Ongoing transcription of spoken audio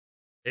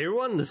Hey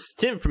everyone, this is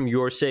Tim from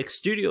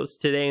YourSixStudios.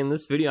 Today in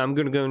this video, I'm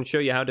going to go and show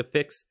you how to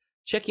fix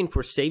checking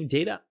for saved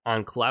data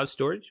on cloud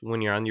storage when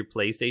you're on your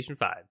PlayStation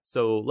 5.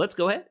 So let's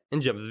go ahead and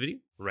jump to the video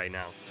right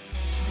now.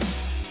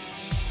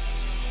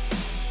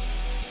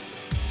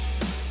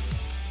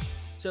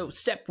 So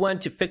step one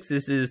to fix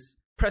this is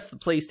press the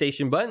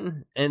PlayStation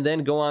button and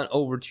then go on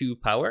over to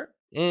power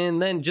and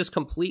then just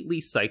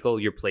completely cycle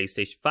your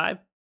PlayStation 5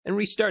 and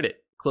restart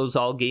it. Close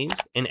all games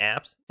and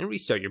apps and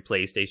restart your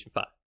PlayStation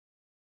 5.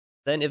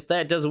 Then if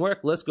that doesn't work,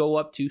 let's go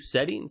up to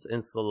settings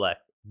and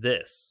select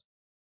this.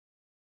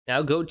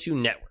 Now go to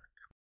network.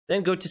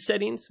 Then go to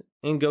settings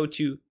and go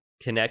to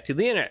connect to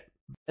the internet.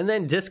 And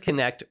then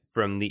disconnect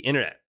from the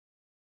internet.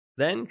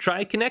 Then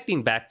try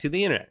connecting back to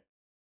the internet.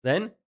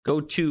 Then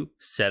go to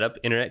setup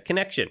internet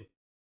connection.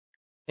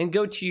 And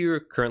go to your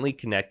currently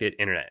connected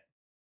internet.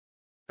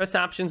 Press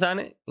options on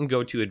it and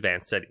go to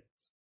advanced settings.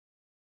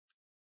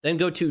 Then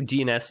go to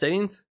DNS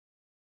settings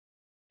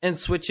and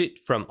switch it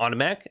from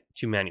automatic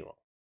to manual.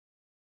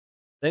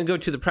 Then go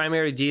to the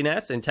primary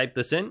DNS and type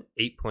this in,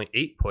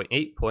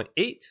 8.8.8.8.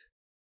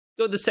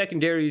 Go to the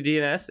secondary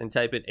DNS and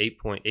type in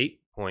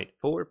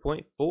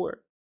 8.8.4.4.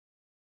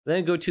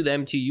 Then go to the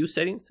MTU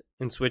settings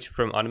and switch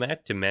from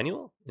automatic to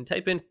manual and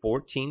type in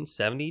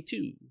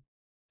 1472.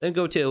 Then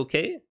go to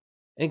OK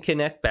and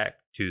connect back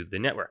to the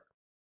network.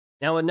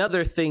 Now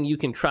another thing you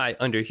can try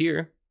under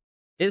here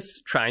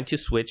is trying to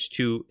switch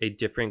to a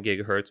different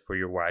gigahertz for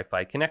your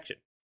Wi-Fi connection.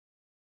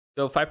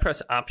 So if I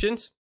press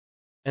options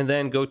and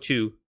then go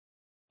to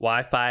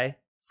Wi-Fi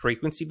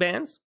frequency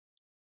bands,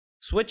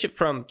 switch it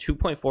from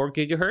 2.4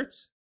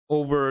 gigahertz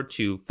over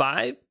to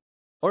 5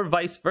 or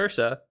vice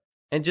versa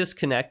and just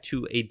connect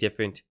to a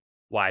different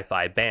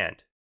Wi-Fi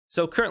band.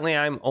 So currently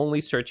I'm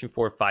only searching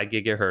for 5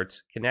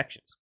 gigahertz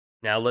connections.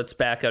 Now let's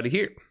back out of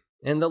here.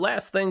 And the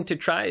last thing to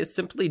try is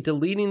simply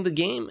deleting the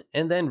game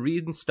and then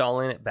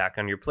reinstalling it back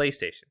on your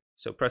PlayStation.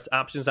 So press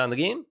options on the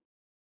game,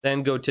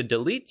 then go to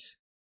delete.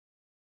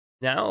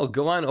 Now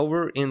go on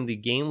over in the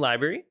game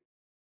library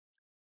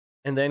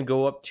and then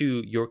go up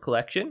to your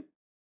collection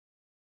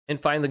and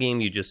find the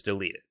game you just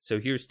deleted. So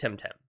here's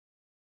Temtem.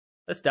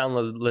 Let's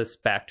download this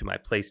back to my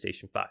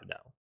PlayStation 5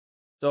 now.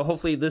 So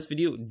hopefully this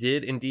video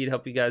did indeed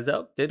help you guys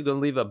out. Go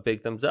and leave a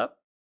big thumbs up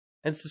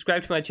and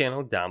subscribe to my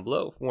channel down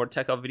below for more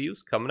tech out videos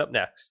coming up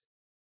next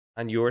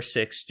on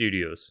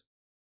YourSixGaming.